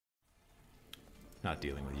not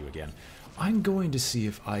dealing with you again. I'm going to see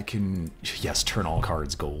if I can... Yes, turn all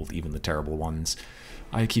cards gold, even the terrible ones.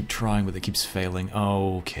 I keep trying, but it keeps failing.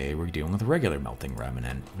 Okay, we're dealing with a regular melting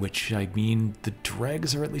remnant, which, I mean, the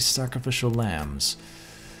dregs are at least sacrificial lambs.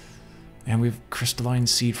 And we have crystalline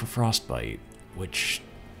seed for frostbite, which,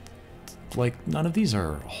 like, none of these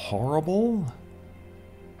are horrible.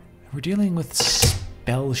 We're dealing with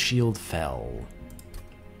Spell Shield Fell.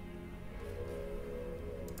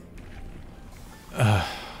 I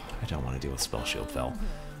don't want to deal with Spell Shield Fell.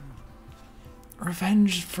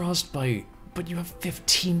 Revenge Frostbite, but you have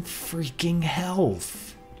 15 freaking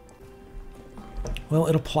health. Well,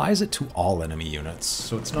 it applies it to all enemy units,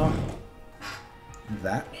 so it's not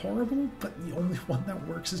that horrible, but the only one that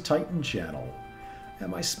works is Titan Channel. And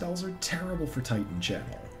my spells are terrible for Titan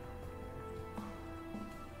Channel.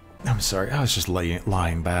 I'm sorry, I was just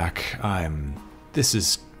lying back. This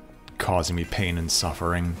is causing me pain and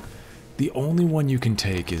suffering. The only one you can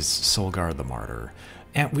take is Solgar the Martyr,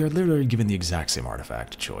 and we are literally given the exact same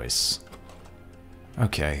artifact choice.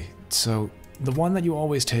 Okay, so the one that you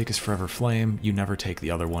always take is Forever Flame. You never take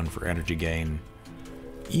the other one for energy gain.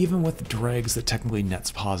 Even with dregs that technically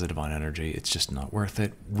nets positive on energy, it's just not worth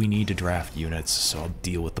it. We need to draft units, so I'll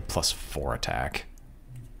deal with the +4 attack.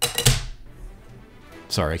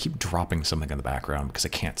 Sorry, I keep dropping something in the background because I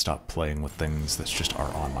can't stop playing with things that just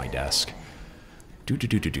are on my desk.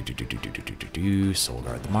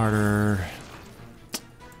 Solgar the Martyr.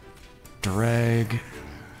 Drag.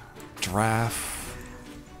 Draft.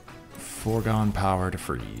 Foregone power to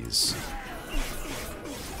freeze.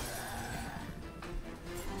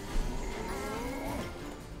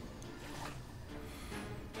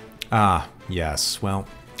 Ah, yes, well,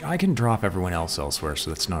 I can drop everyone else elsewhere,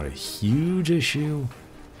 so that's not a huge issue.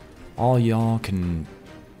 All y'all can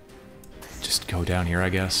just go down here, I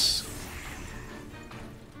guess.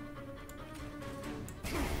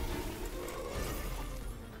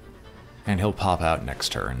 And he'll pop out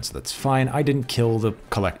next turn, so that's fine. I didn't kill the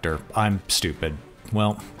collector. I'm stupid.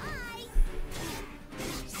 Well,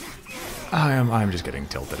 I'm just getting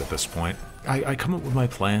tilted at this point. I come up with my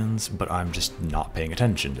plans, but I'm just not paying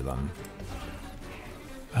attention to them.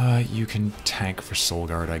 You can tank for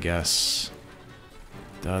Solgard, I guess.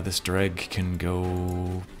 This dreg can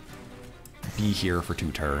go be here for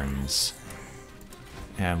 2 turns.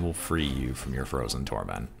 And we'll free you from your frozen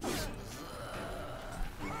torment.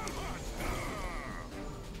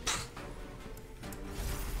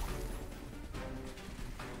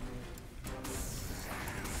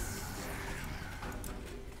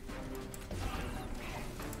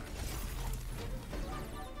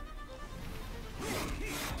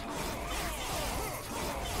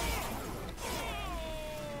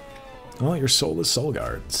 Well, your soul is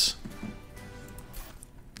Solgard's.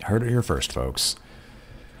 Heard it here first, folks.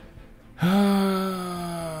 No,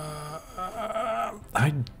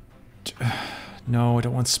 I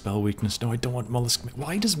don't want spell weakness. No, I don't want mollusk.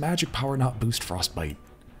 Why does magic power not boost frostbite?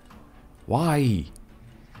 Why?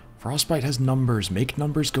 Frostbite has numbers. Make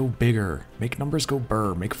numbers go bigger. Make numbers go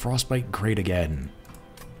burr. Make frostbite great again.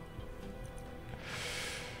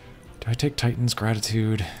 Do I take Titan's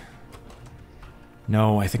Gratitude?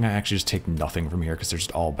 No, I think I actually just take nothing from here because they're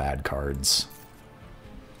just all bad cards.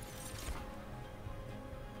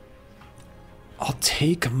 I'll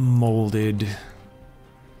take Molded.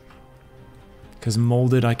 Because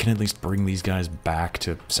Molded, I can at least bring these guys back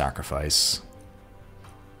to sacrifice.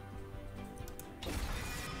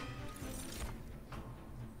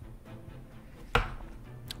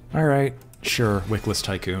 Alright, sure, Wickless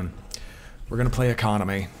Tycoon. We're gonna play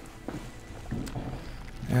Economy.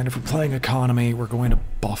 And if we're playing Economy, we're going to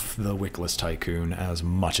buff the Wickless Tycoon as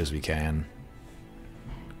much as we can.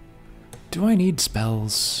 Do I need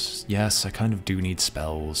spells? Yes, I kind of do need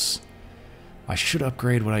spells. I should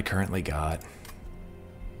upgrade what I currently got.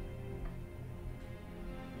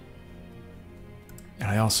 And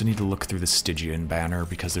I also need to look through the Stygian banner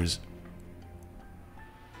because there's...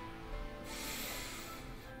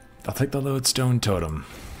 I'll take the Lodestone Totem.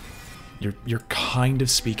 You're kind of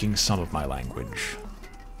speaking some of my language.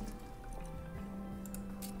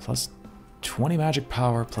 Plus 20 magic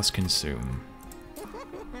power plus consume.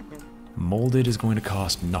 Molded is going to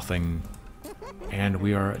cost nothing. And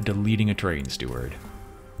we are deleting a Terrain Steward.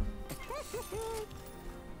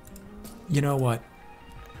 You know what?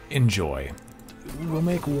 Enjoy. We'll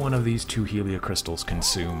make one of these 2 Helia Crystals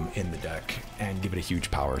consume in the deck and give it a huge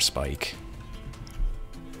power spike.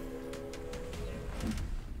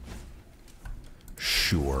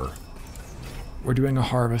 Sure. We're doing a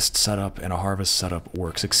harvest setup, and a harvest setup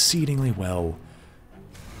works exceedingly well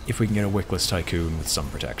if we can get a Wickless Tycoon with some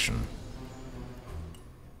protection.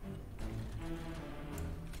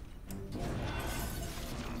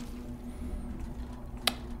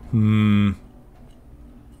 I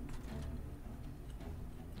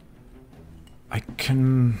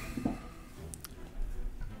can...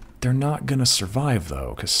 They're not gonna survive,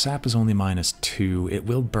 though, because sap is only -2. It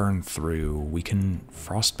will burn through. We can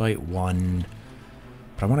frostbite 1.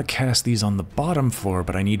 But I want to cast these on the bottom floor,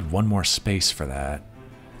 but I need 1 more space for that.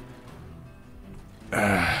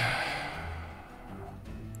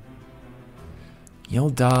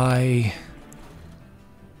 You'll die.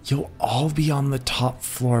 You'll all be on the top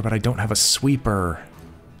floor, but I don't have a sweeper.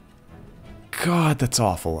 God, that's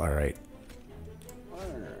awful. Alright.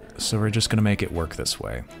 So we're just going to make it work this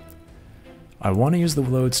way. I want to use the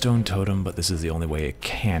lodestone totem, but this is the only way it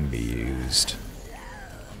can be used.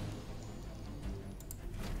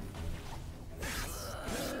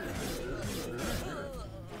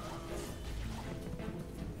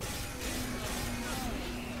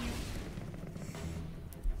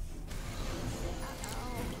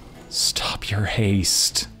 Stop your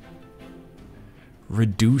haste.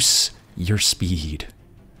 Reduce your speed.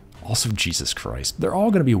 Also, Jesus Christ. They're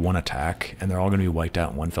all going to be 1 attack, and they're all going to be wiped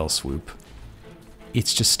out in 1 fell swoop.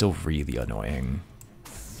 It's just still really annoying.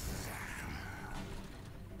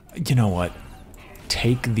 You know what?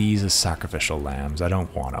 Take these as sacrificial lambs. I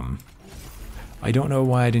don't want them. I don't know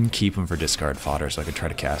why I didn't keep them for discard fodder so I could try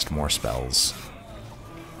to cast more spells.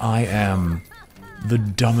 I am the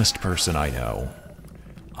dumbest person I know.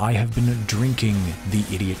 I have been drinking the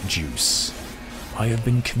idiot juice. I have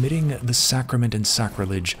been committing the sacrament and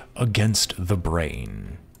sacrilege against the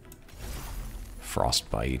brain.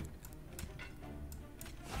 Frostbite.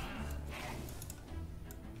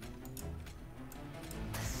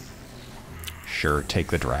 Sure, take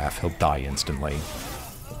the draft. He'll die instantly.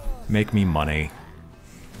 Make me money.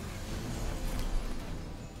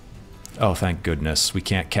 Oh, thank goodness. We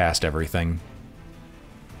can't cast everything.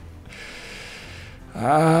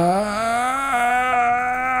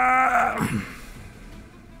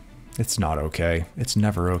 It's not okay. It's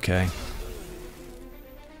never okay.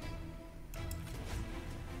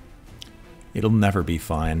 It'll never be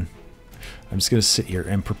fine. I'm just gonna sit here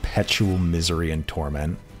in perpetual misery and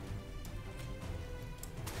torment.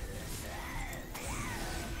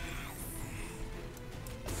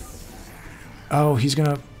 Oh, he's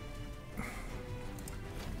gonna...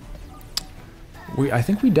 I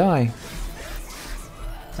think we die.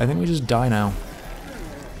 I think we just die now.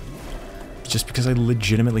 Just because I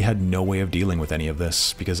legitimately had no way of dealing with any of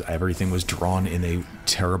this, because everything was drawn in a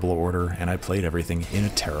terrible order, and I played everything in a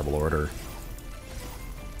terrible order.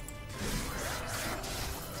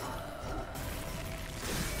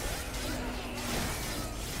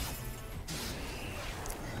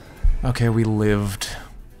 Okay, we lived.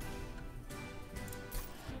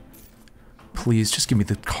 Please, just give me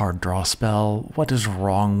the card draw spell. What is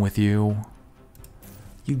wrong with you?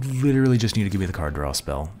 You literally just need to give me the card draw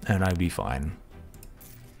spell, and I'd be fine.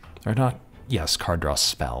 Or not, yes, card draw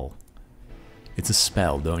spell. It's a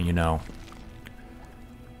spell, don't you know?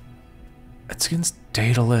 It's against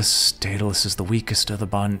Daedalus. Daedalus is the weakest of the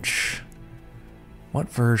bunch. What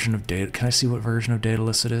version of Daedalus? Can I see what version of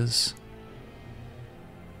Daedalus it is?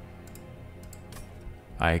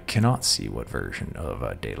 I cannot see what version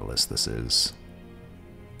of Daedalus this is.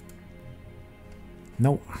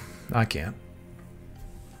 Nope, I can't.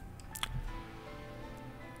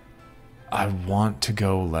 I want to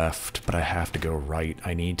go left, but I have to go right.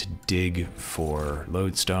 I need to dig for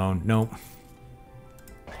lodestone. Nope.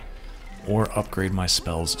 Or upgrade my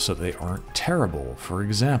spells so they aren't terrible. For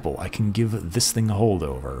example, I can give this thing a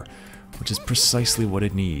holdover, which is precisely what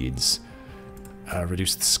it needs.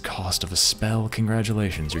 Reduce the cost of a spell.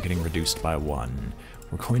 Congratulations, you're getting reduced by 1.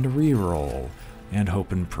 We're going to reroll and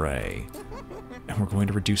hope and pray. And we're going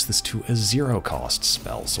to reduce this to a 0 cost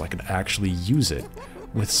spell so I can actually use it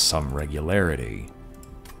with some regularity.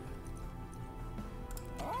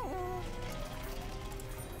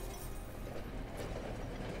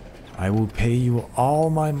 I will pay you all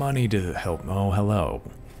my money to help. Oh, hello.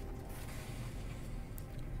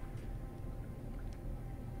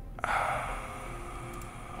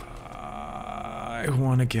 I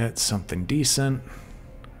want to get something decent.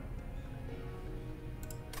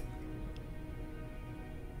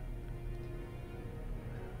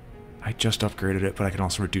 I just upgraded it, but I can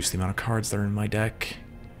also reduce the amount of cards that are in my deck.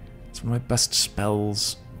 It's one of my best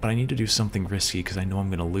spells, but I need to do something risky because I know I'm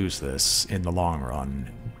going to lose this in the long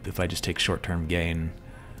run if I just take short-term gain.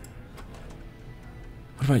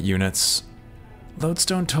 What about units?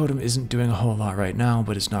 Lodestone Totem isn't doing a whole lot right now,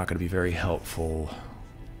 but it's not going to be very helpful.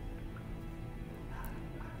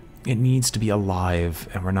 It needs to be alive,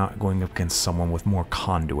 and we're not going up against someone with more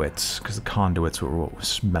conduits, because the conduits were what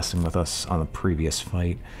was messing with us on the previous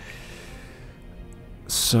fight.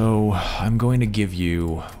 So, I'm going to give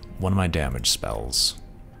you one of my damage spells.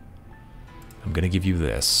 I'm going to give you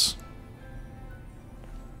this.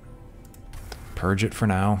 Purge it for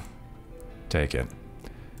now. Take it.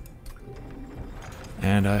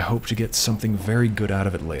 And I hope to get something very good out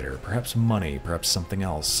of it later. Perhaps money, perhaps something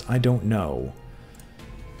else. I don't know.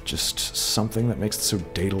 Just something that makes it so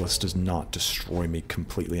Daedalus does not destroy me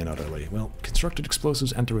completely and utterly. Well, constructed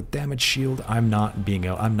explosives enter with damage shield. I'm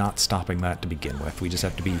not stopping that to begin with. We just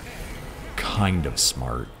have to be kind of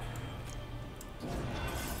smart.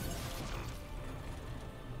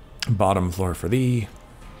 Bottom floor for thee.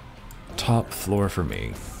 Top floor for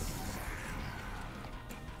me.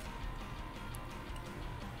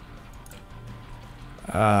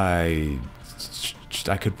 I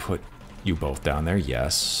could put you both down there,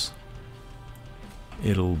 yes.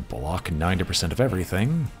 It'll block 90% of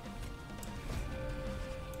everything.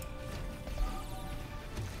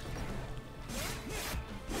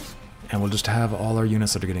 And we'll just have all our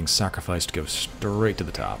units that are getting sacrificed go straight to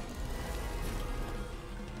the top.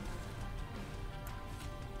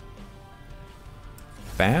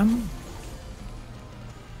 Bam?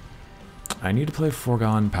 I need to play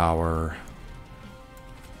Foregone Power.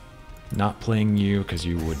 Not playing you because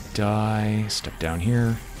you would die. Step down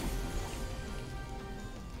here.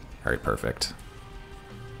 Alright, perfect.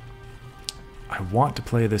 I want to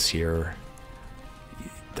play this here.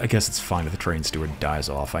 I guess it's fine if the Train Steward dies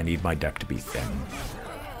off. I need my deck to be thin.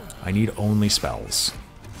 I need only spells.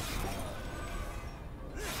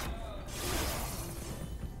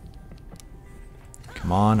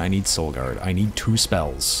 Come on, I need Soul Guard. I need 2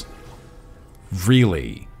 spells.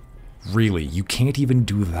 Really? Really? You can't even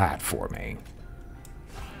do that for me.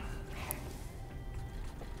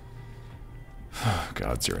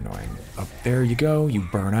 Gods, you're annoying. Up there you go. You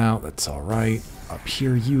burn out. That's alright. Up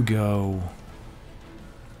here you go.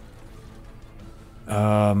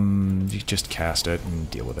 You just cast it and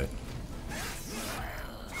deal with it.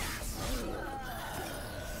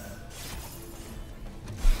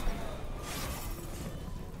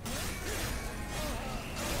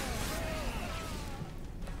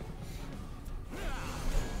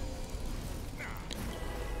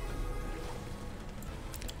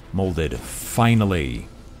 Molded. Finally.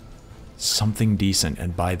 Something decent,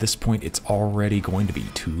 and by this point it's already going to be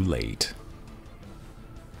too late.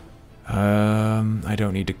 I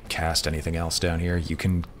don't need to cast anything else down here. You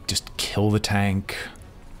can just kill the tank.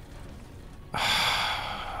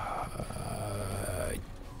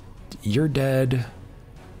 You're dead.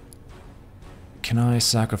 Can I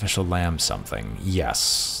sacrificial lamb something?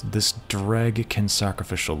 Yes. This dreg can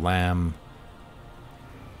sacrificial lamb.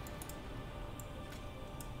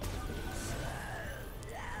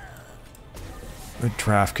 The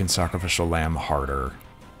draft can sacrificial lamb harder.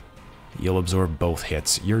 You'll absorb both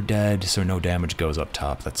hits. You're dead, so no damage goes up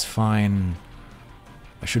top. That's fine.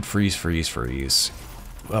 I should freeze, freeze, freeze.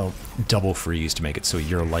 Well, double freeze to make it so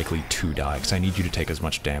you're likely to die, because I need you to take as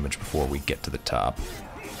much damage before we get to the top.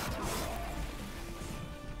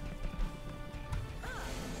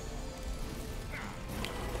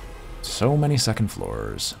 So many second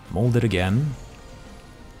floors. Molded again.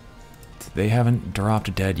 They haven't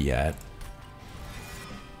dropped dead yet.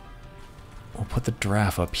 We'll put the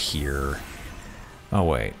draft up here. Oh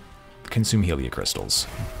wait. Consume Helia crystals.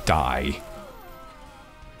 Die.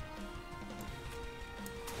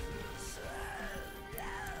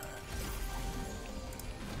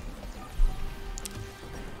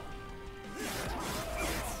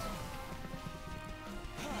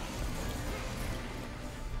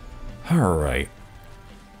 Alright.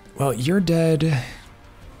 Well, you're dead.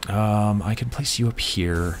 I can place you up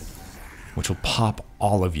here, which will pop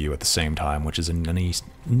all of you at the same time, which is a nice,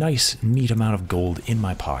 neat amount of gold in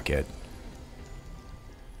my pocket.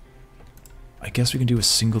 I guess we can do a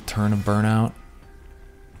single turn of burnout.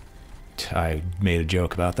 I made a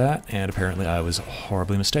joke about that, and apparently I was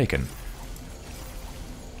horribly mistaken.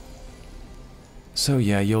 So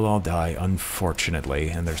yeah, you'll all die, unfortunately,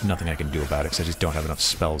 and there's nothing I can do about it because I just don't have enough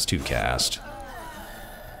spells to cast.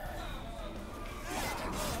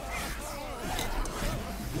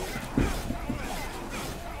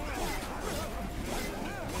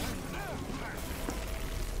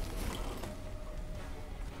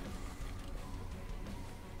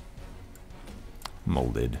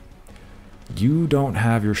 Molded. You don't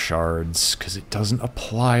have your shards, because it doesn't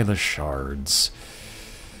apply the shards.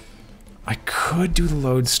 I could do the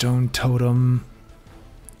lodestone totem.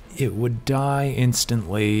 It would die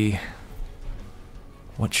instantly.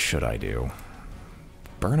 What should I do?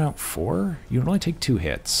 Burnout 4? You would only take 2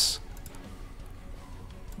 hits.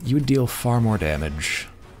 You would deal far more damage.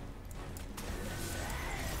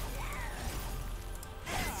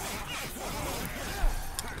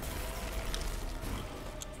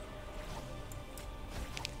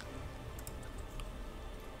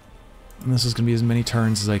 And this is going to be as many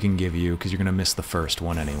turns as I can give you, because you're going to miss the first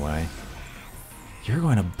one anyway. You're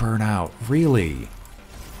going to burn out. Really?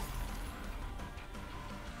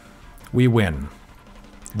 We win.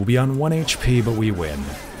 We'll be on 1 HP, but we win.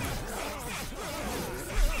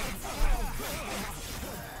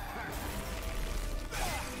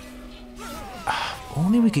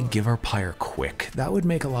 Only we could give our pyre quick. That would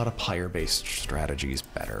make a lot of pyre-based strategies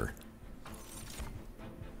better.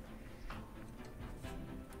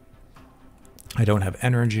 I don't have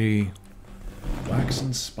energy. Wax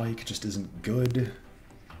and Spike just isn't good.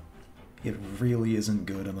 It really isn't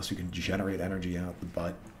good unless we can generate energy out the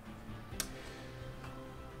butt.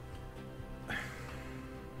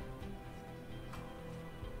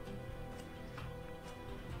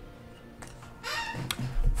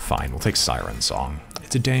 Fine, we'll take Siren Song.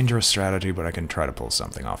 It's a dangerous strategy, but I can try to pull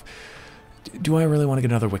something off. Do I really want to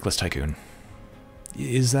get another Wickless Tycoon?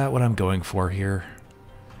 Is that what I'm going for here?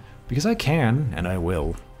 Because I can, and I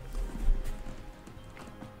will.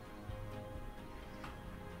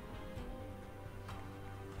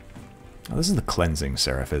 Oh, this is the Cleansing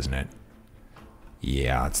Seraph, isn't it?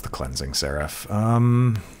 Yeah, it's the Cleansing Seraph. I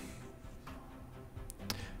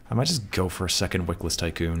might just go for a second Wickless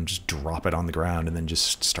Tycoon, just drop it on the ground, and then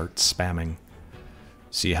just start spamming.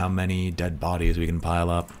 See how many dead bodies we can pile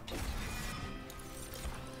up.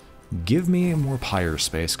 Give me more pyre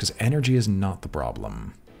space, because energy is not the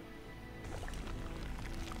problem.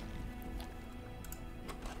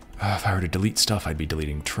 If I were to delete stuff, I'd be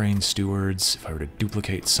deleting Train Stewards. If I were to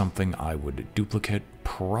duplicate something, I would duplicate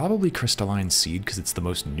probably Crystalline Seed, because it's the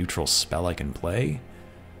most neutral spell I can play.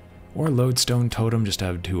 Or Lodestone Totem, just to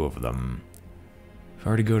have 2 of them. If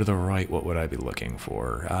I were to go to the right, what would I be looking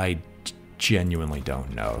for? I genuinely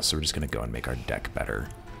don't know, so we're just going to go and make our deck better.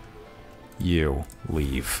 You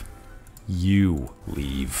leave. You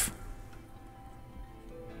leave.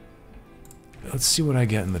 Let's see what I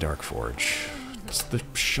get in the Dark Forge. It's the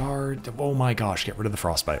shard. Oh my gosh, get rid of the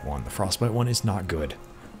Frostbite one. The Frostbite one is not good.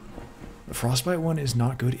 The Frostbite one is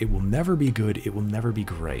not good. It will never be good. It will never be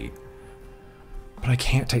great. But I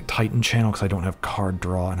can't take Titan Channel because I don't have card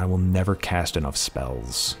draw, and I will never cast enough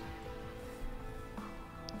spells.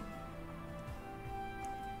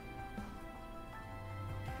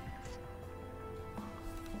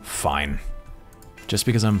 Fine. Just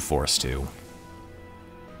because I'm forced to.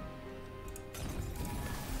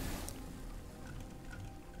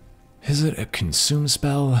 Is it a consume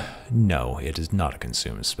spell? No, it is not a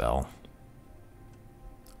consume spell.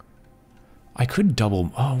 I could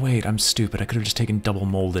double... Oh, wait, I'm stupid. I could have just taken double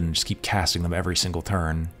molded and just keep casting them every single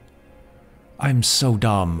turn. I'm so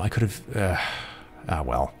dumb. I could have... ah,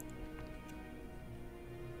 well.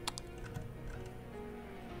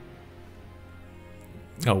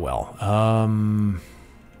 Oh, well.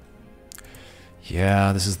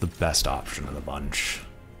 Yeah, this is the best option of the bunch.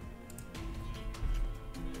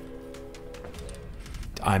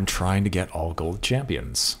 I'm trying to get all gold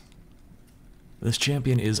champions. This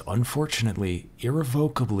champion is unfortunately,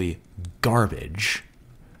 irrevocably garbage,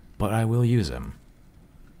 but I will use him.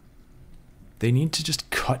 They need to just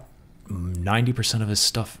cut 90% of his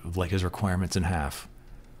stuff, like his requirements, in half.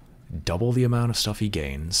 Double the amount of stuff he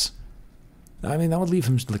gains. I mean, that would leave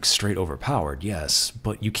him like straight overpowered, yes,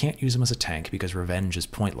 but you can't use him as a tank because revenge is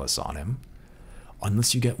pointless on him.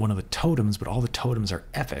 Unless you get one of the totems, but all the totems are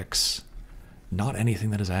epics. Not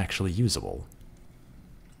anything that is actually usable.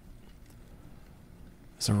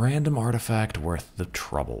 Is a random artifact worth the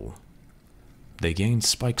trouble? They gain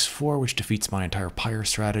Spikes 4, which defeats my entire pyre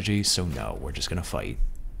strategy, so no, we're just gonna fight.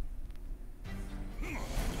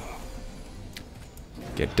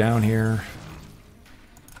 Get down here.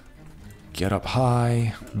 Get up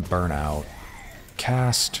high. Burn out.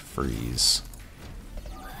 Cast. Freeze.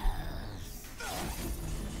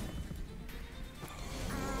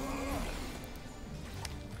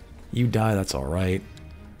 You die, that's alright.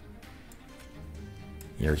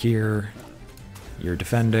 You're here. You're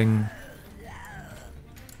defending.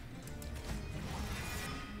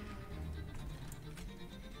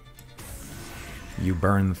 You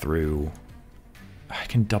burn through. I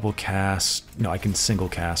can double cast. No, I can single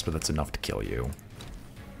cast, but that's enough to kill you.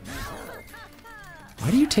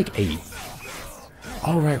 Why do you take 8?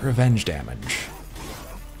 Alright, revenge damage.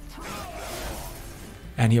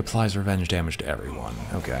 And he applies revenge damage to everyone.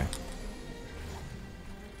 Okay.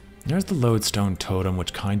 There's the Lodestone Totem,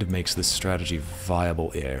 which kind of makes this strategy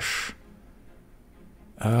viable-ish.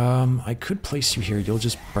 I could place you here. You'll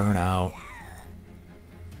just burn out.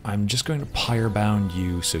 I'm just going to Pyrebound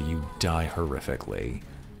you so you die horrifically.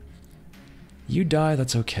 You die,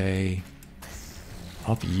 that's okay.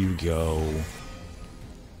 Up you go.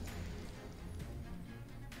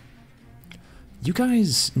 You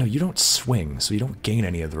guys... No, you don't swing, so you don't gain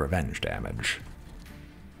any of the revenge damage.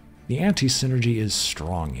 The anti-synergy is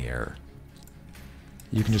strong here.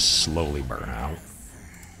 You can just slowly burn out.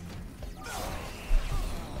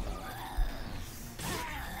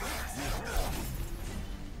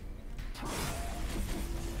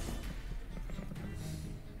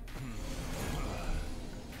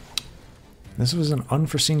 This was an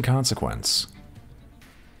unforeseen consequence.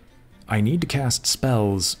 I need to cast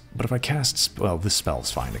spells, but if I cast... Well, this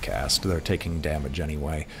spell's fine to cast. They're taking damage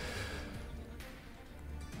anyway.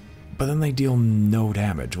 But then they deal no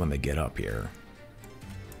damage when they get up here.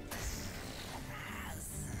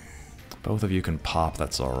 Both of you can pop,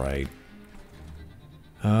 that's alright.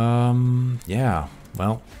 Yeah.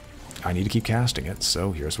 Well, I need to keep casting it,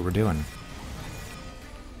 so here's what we're doing.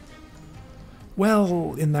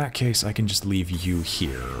 Well, in that case, I can just leave you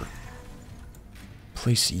here.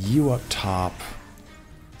 Place you up top,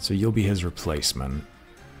 so you'll be his replacement.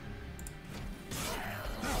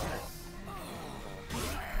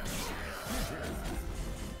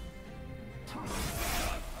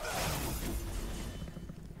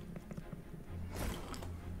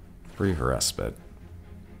 Brief respite.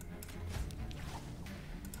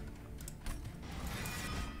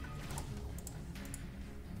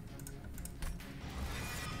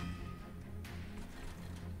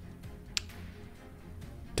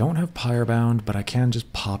 Don't have Pyrebound, but I can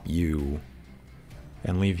just pop you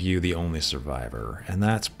and leave you the only survivor, and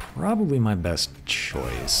that's probably my best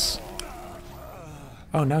choice.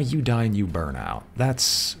 Oh, now you die and you burn out.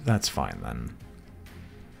 That's fine then.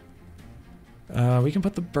 We can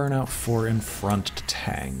put the burnout 4 in front to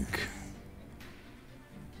tank.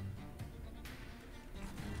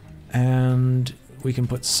 And we can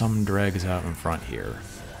put some dregs out in front here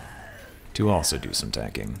to also do some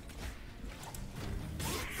tanking.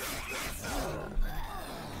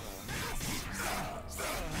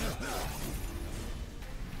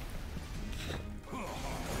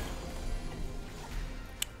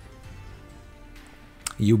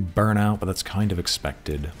 You burn out, but that's kind of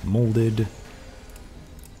expected. Molded.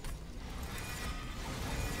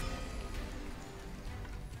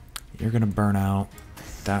 You're gonna burn out.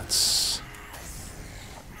 That's...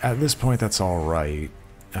 At this point, that's alright.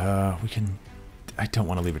 We can... I don't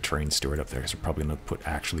want to leave a train steward up there, because we're probably gonna put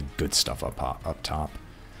actually good stuff up top.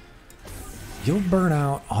 You'll burn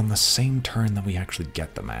out on the same turn that we actually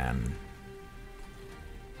get the man.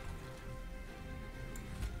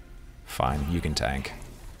 Fine, you can tank.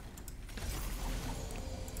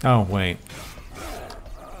 Oh, wait.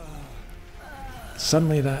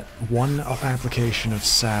 Suddenly that one application of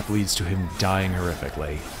sap leads to him dying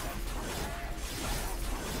horrifically.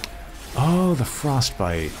 Oh, the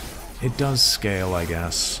frostbite. It does scale, I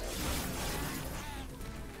guess.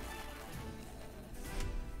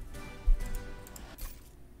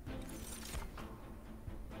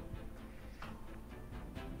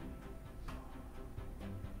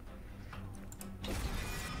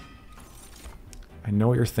 I know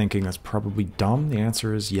what you're thinking, that's probably dumb. The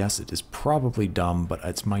answer is yes, it is probably dumb, but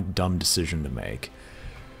it's my dumb decision to make.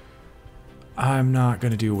 I'm not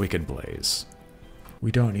going to do Wicked Blaze. We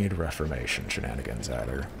don't need Reformation shenanigans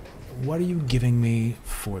either. What are you giving me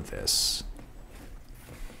for this?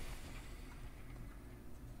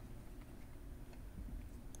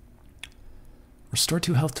 Restore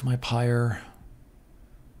 2 health to my pyre.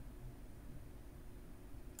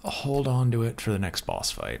 I'll hold on to it for the next boss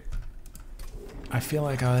fight. I feel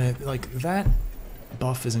like that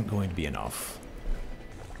buff isn't going to be enough.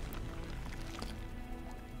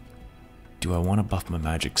 Do I want to buff my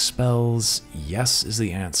magic spells? Yes is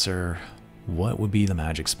the answer. What would be the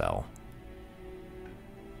magic spell?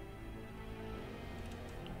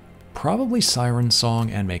 Probably Siren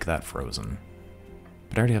Song and make that frozen.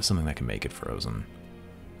 But I already have something that can make it frozen.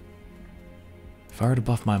 If I were to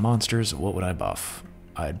buff my monsters, what would I buff?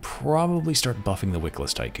 I'd probably start buffing the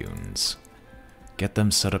Wickless Tycoons. Get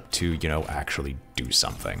them set up to, you know, actually do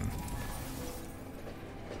something.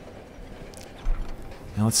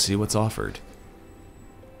 Now let's see what's offered.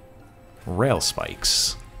 Rail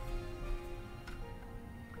spikes.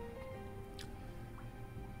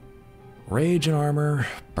 Rage and armor,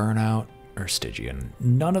 burnout, or Stygian.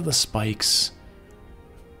 None of the spikes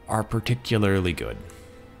are particularly good.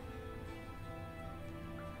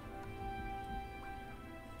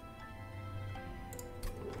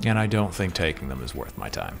 And I don't think taking them is worth my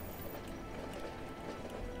time.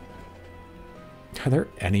 Are there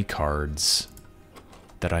any cards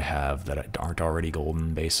that I have that aren't already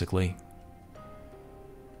golden, basically?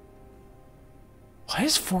 Why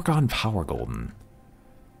is Foregone Power golden?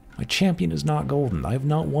 My champion is not golden. I have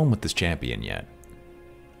not won with this champion yet.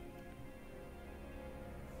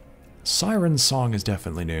 Siren's song is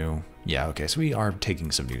definitely new. Yeah, okay, so we are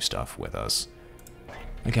taking some new stuff with us.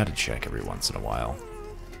 I gotta check every once in a while.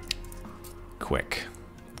 Quick.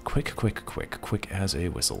 Quick as a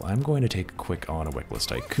whistle. I'm going to take quick on a Wickless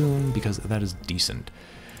Tycoon because that is decent.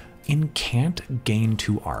 Incant, gain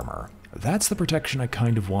 2 armor. That's the protection I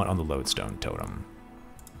kind of want on the Lodestone Totem.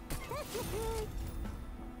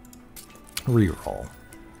 Reroll.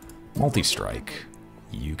 Multi-strike.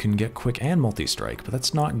 You can get quick and multi-strike, but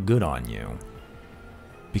that's not good on you.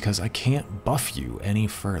 Because I can't buff you any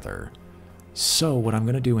further. So what I'm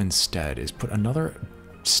going to do instead is put another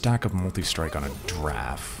stack of multi-strike on a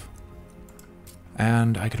Draff.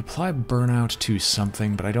 And I could apply Burnout to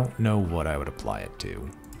something, but I don't know what I would apply it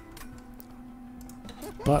to.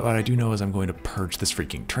 But what I do know is I'm going to purge this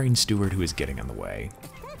freaking train steward who is getting in the way.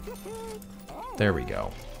 There we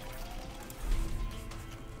go.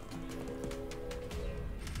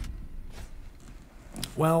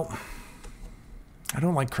 Well, I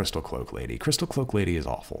don't like Crystal Cloak Lady. Crystal Cloak Lady is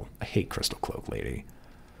awful. I hate Crystal Cloak Lady.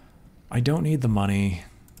 I don't need the money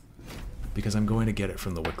because I'm going to get it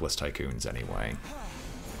from the Wickless Tycoons anyway.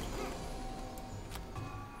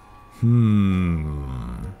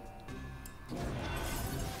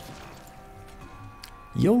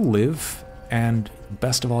 You'll live, and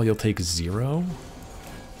best of all, you'll take 0.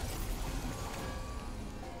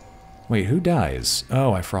 Wait, who dies?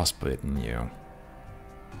 Oh, I frostbitten you.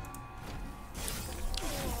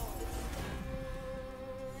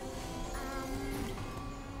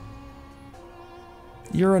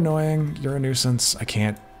 You're annoying, you're a nuisance. I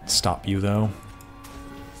can't stop you, though.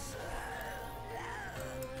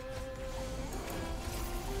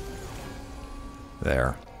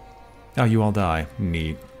 There. Oh, you all die.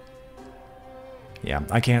 Neat. Yeah,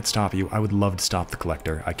 I can't stop you. I would love to stop the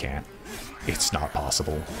Collector. I can't. It's not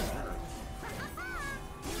possible.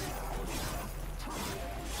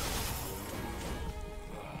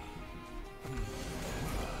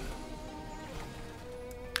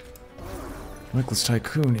 Wickless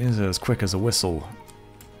Tycoon is as quick as a whistle.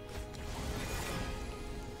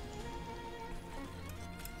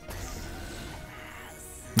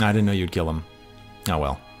 I didn't know you'd kill him. Oh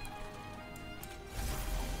well.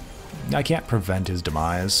 I can't prevent his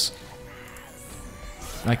demise.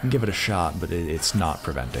 I can give it a shot, but it's not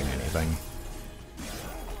preventing anything.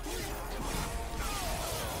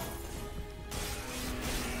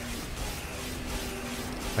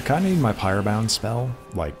 I kinda need my Pyrebound spell,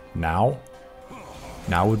 like, now.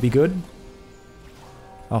 Now would be good?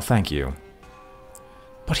 Oh, thank you.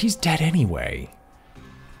 But he's dead anyway.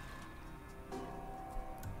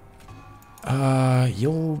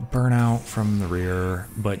 You'll burn out from the rear,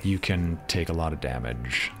 but you can take a lot of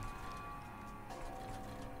damage.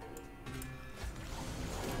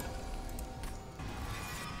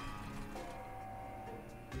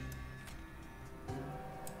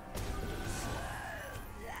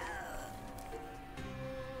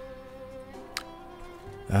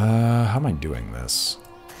 How am I doing this?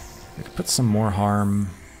 I could put some more harm.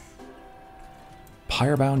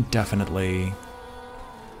 Pyrebound, definitely.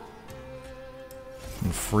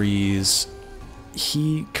 And freeze.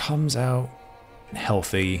 He comes out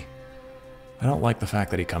healthy. I don't like the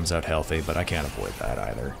fact that he comes out healthy, but I can't avoid that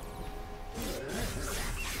either.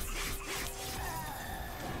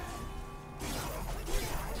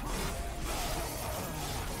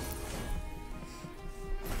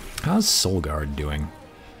 How's Soulguard doing?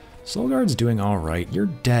 Soulguard's doing alright. You're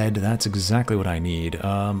dead. That's exactly what I need.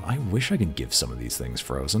 I wish I could give some of these things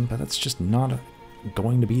Frozen, but that's just not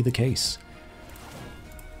going to be the case.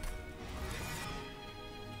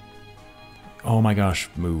 Oh my gosh,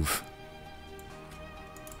 move.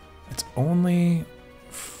 It's only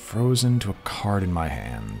frozen to a card in my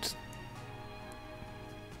hand.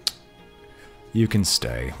 You can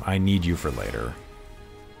stay. I need you for later.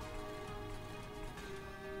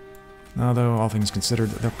 Although, all things considered,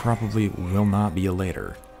 there probably will not be a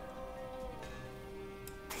later.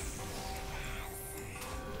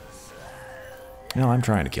 No, I'm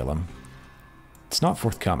trying to kill him. It's not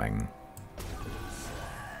forthcoming.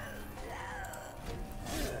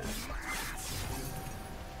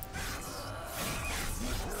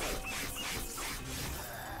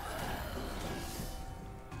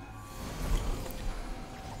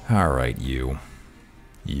 Alright, you.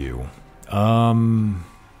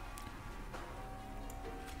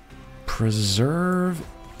 Preserve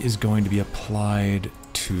is going to be applied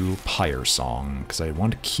to Pyre Song, because I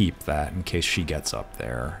want to keep that in case she gets up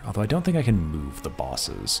there. Although I don't think I can move the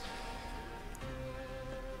bosses.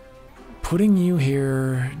 Putting you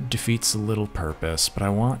here defeats a little purpose, but I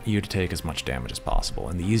want you to take as much damage as possible,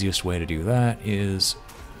 and the easiest way to do that is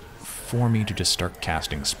for me to just start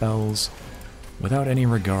casting spells without any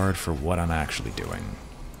regard for what I'm actually doing.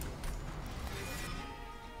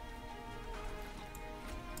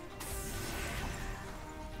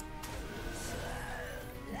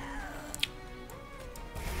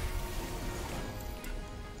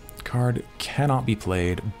 Card cannot be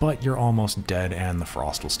played, but you're almost dead and the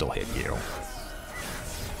frost will still hit you.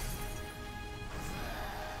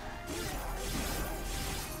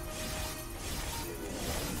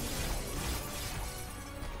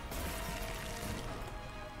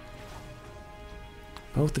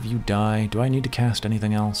 Both of you die. Do I need to cast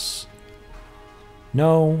anything else?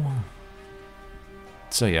 No.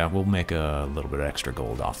 So yeah, we'll make a little bit of extra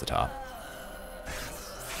gold off the top.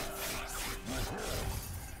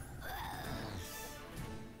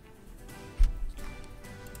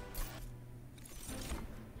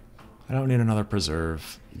 I don't need another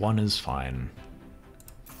preserve. One is fine.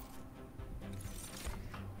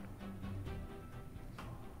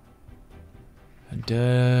 A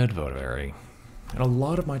dead Votary. And a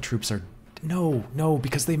lot of my troops are... No,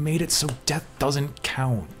 because they made it so death doesn't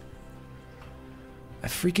count. I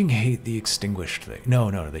freaking hate the extinguished thing.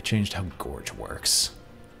 No, they changed how Gorge works.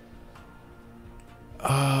 Do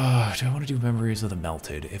I want to do Memories of the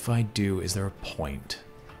Melted? If I do, is there a point?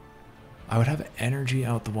 I would have energy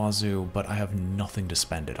out the wazoo, but I have nothing to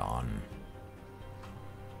spend it on.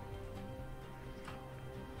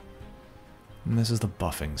 And this is the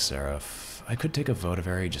buffing Seraph. I could take a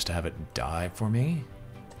Votary just to have it die for me.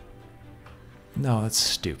 No, that's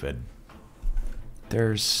stupid.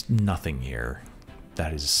 There's nothing here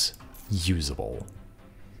that is usable.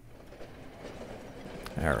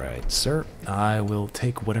 Alright, sir. I will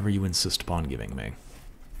take whatever you insist upon giving me.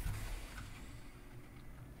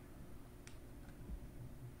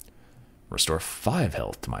 Restore 5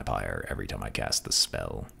 health to my pyre every time I cast the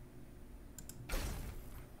spell.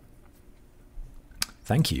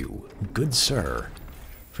 Thank you, good sir,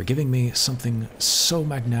 for giving me something so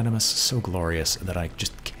magnanimous, so glorious, that I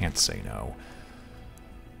just can't say no.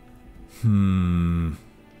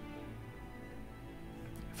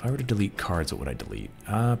 If I were to delete cards, what would I delete?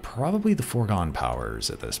 Probably the Foregone Powers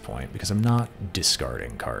at this point, because I'm not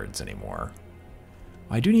discarding cards anymore.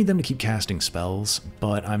 I do need them to keep casting spells,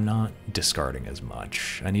 but I'm not discarding as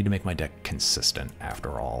much. I need to make my deck consistent,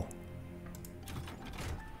 after all.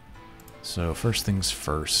 So first things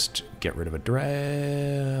first, get rid of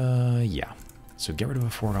a yeah. So get rid of a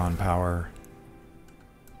Foregone Power,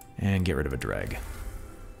 and get rid of a Dreg.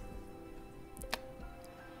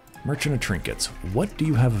 Merchant of Trinkets, what do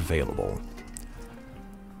you have available?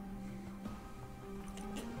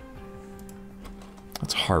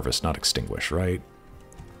 That's Harvest, not Extinguish, right?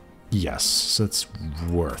 Yes, so it's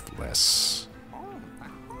worthless.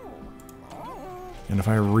 And if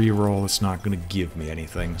I re-roll, it's not going to give me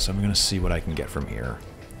anything, so I'm going to see what I can get from here.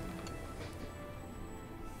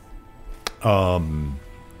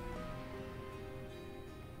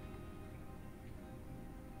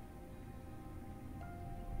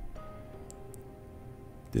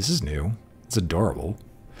 This is new. It's adorable.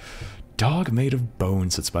 Dog made of bone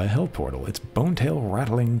sits by a hell portal, its bone tail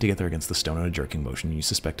rattling together against the stone in a jerking motion you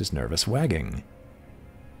suspect is nervous wagging.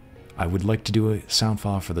 I would like to do a sound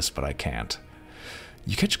file for this, but I can't.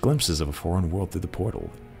 You catch glimpses of a foreign world through the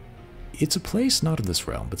portal. It's a place not of this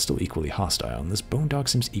realm, but still equally hostile, and this bone dog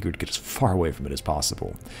seems eager to get as far away from it as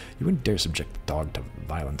possible. You wouldn't dare subject the dog to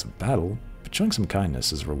violence of battle, but showing some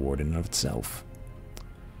kindness is a reward in and of itself.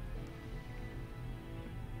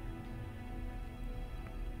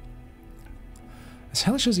 As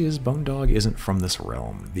hellish as he is, Bone Dog isn't from this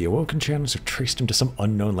realm. The awoken channels have traced him to some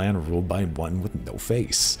unknown land ruled by one with no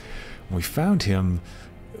face. When we found him,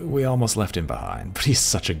 we almost left him behind, but he's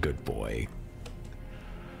such a good boy.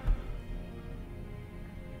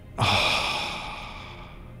 I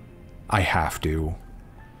have to.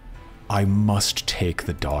 I must take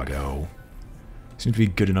the doggo. Seems to be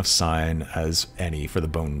a good enough sign as any for the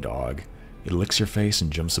Bone Dog. It licks your face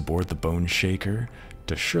and jumps aboard the Bone Shaker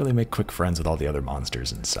to surely make quick friends with all the other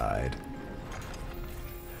monsters inside.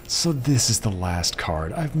 So this is the last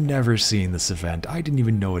card. I've never seen this event. I didn't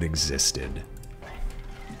even know it existed.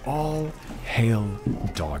 All hail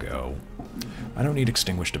Doggo. I don't need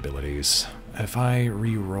extinguished abilities. If I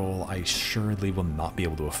re-roll, I surely will not be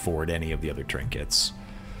able to afford any of the other trinkets.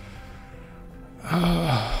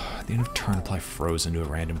 At the end of turn, apply Frozen to a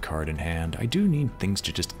random card in hand. I do need things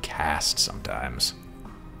to just cast sometimes.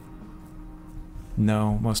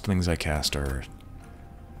 No, most things I cast are...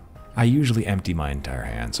 I usually empty my entire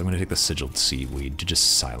hand, so I'm going to take the Sigiled Seaweed to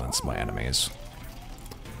just silence my enemies.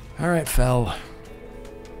 Alright, Fel.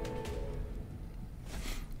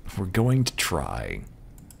 We're going to try.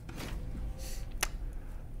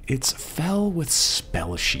 It's Fell with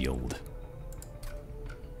Spell Shield.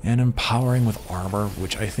 And Empowering with Armor,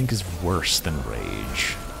 which I think is worse than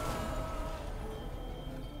Rage.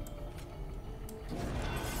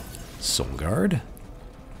 Soul Guard.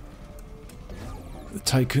 The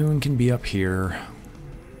Tycoon can be up here.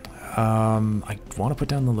 I want to put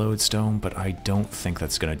down the Lodestone, but I don't think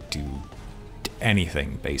that's going to do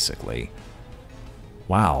anything, basically.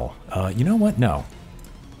 Wow. You know what? No.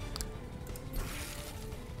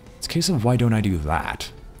 It's a case of why don't I do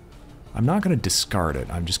that? I'm not going to discard it.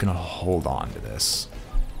 I'm just going to hold on to this.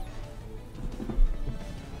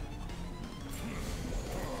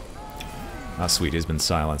 Ah, sweet, has been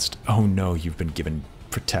silenced. Oh no, you've been given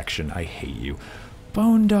protection. I hate you.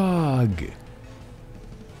 Bone Dog!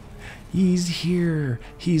 He's here.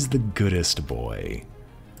 He's the goodest boy.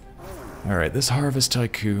 Alright, this Harvest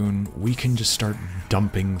Tycoon, we can just start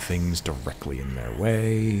dumping things directly in their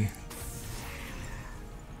way.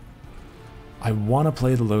 I want to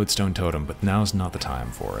play the Lodestone Totem, but now's not the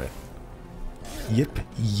time for it. Yip,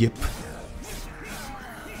 yip.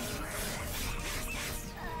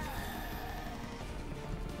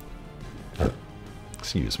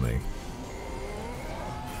 Excuse me.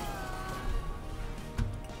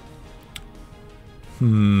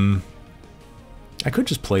 I could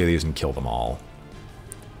just play these and kill them all.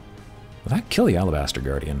 Will that kill the Alabaster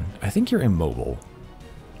Guardian? I think you're immobile.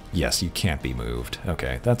 Yes, you can't be moved.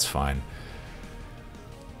 Okay, that's fine.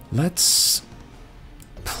 Let's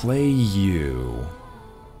play you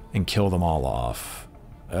and kill them all off.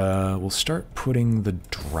 We'll start putting the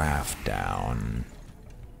draft down.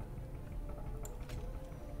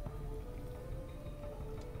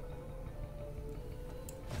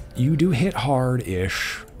 You do hit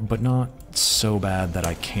hard-ish, but not so bad that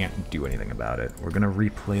I can't do anything about it. We're going to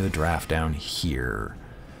replay the draft down here.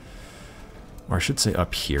 Or I should say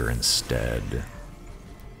up here instead.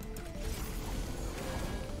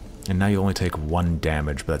 And now you only take 1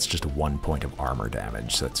 damage, but that's just 1 point of armor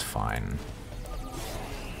damage, so that's fine.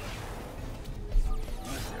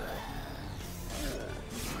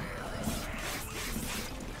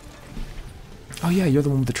 Oh yeah, you're the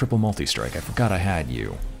one with the triple multi-strike. I forgot I had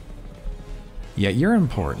you. Yeah, you're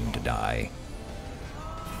important to die.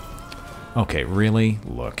 Okay, really?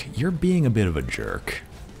 Look, you're being a bit of a jerk.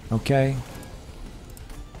 Okay?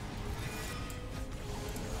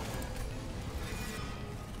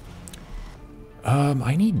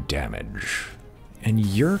 I need damage. And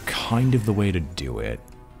you're kind of the way to do it.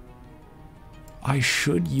 I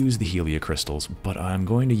should use the Heliocrystals, but I'm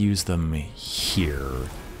going to use them here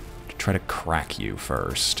to try to crack you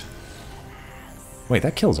first. Wait,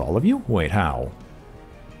 that kills all of you? Wait, how?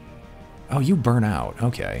 Oh, you burn out.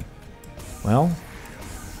 Okay. Well,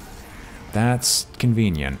 that's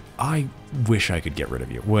convenient. I wish I could get rid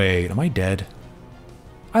of you. Wait, am I dead?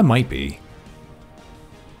 I might be.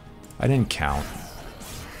 I didn't count.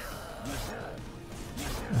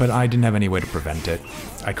 But I didn't have any way to prevent it.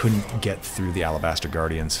 I couldn't get through the Alabaster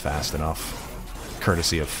Guardians fast enough,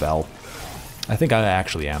 courtesy of Fell. I think I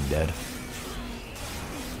actually am dead.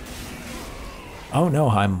 Oh no,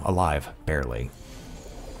 I'm alive. Barely.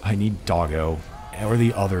 I need Doggo, or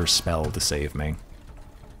the other spell to save me.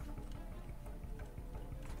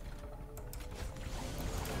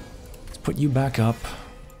 Let's put you back up.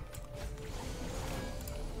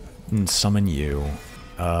 And summon you.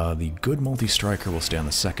 The good multi-striker will stay on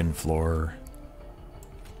the 2nd floor.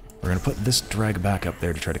 We're going to put this drag back up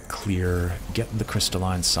there to try to clear, get the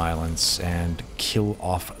crystalline silence, and kill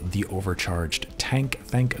off the overcharged tank,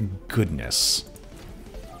 thank goodness.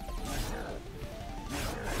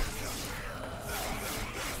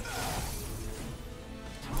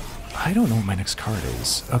 I don't know what my next card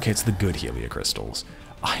is. Okay, it's the good Heliocrystals.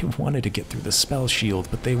 I wanted to get through the spell shield,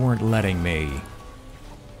 but they weren't letting me.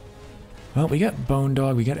 Well, we got Bone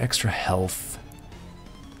Dog, we got extra health.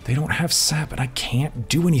 They don't have sap, and I can't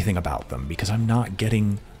do anything about them because I'm not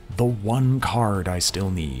getting the 1 card I still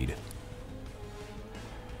need.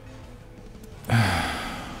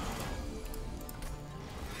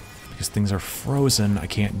 Because things are frozen, I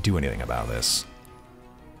can't do anything about this.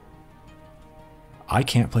 I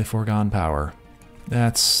can't play Foregone Power.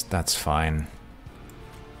 That's fine.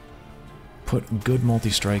 Put good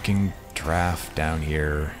multi-striking draft down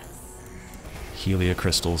here.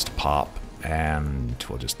 Heliocrystals to pop, and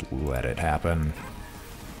we'll just let it happen.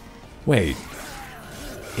 Wait.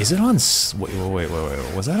 Is it on... Wait.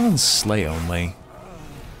 Was that on Slay only?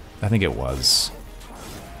 I think it was.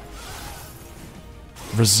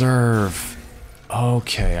 Reserve.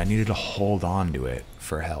 Okay, I needed to hold on to it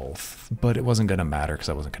for health, but it wasn't going to matter because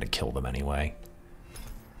I wasn't going to kill them anyway.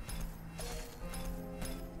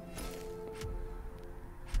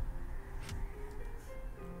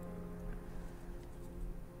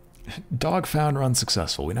 Dog found, run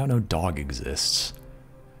successful. We now know dog exists.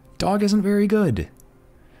 Dog isn't very good.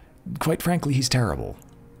 Quite frankly, he's terrible.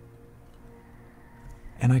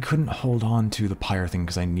 And I couldn't hold on to the pyre thing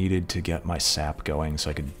because I needed to get my sap going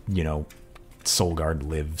so I could, you know, Soulguard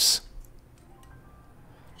lives.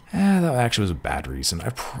 That actually was a bad reason.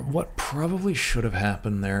 What probably should have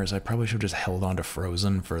happened there is I probably should have just held on to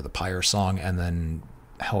Frozen for the pyre song and then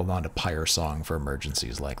held on to pyre song for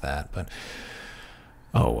emergencies like that. But,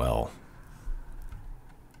 oh well.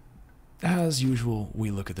 As usual,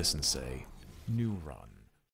 we look at this and say, new run.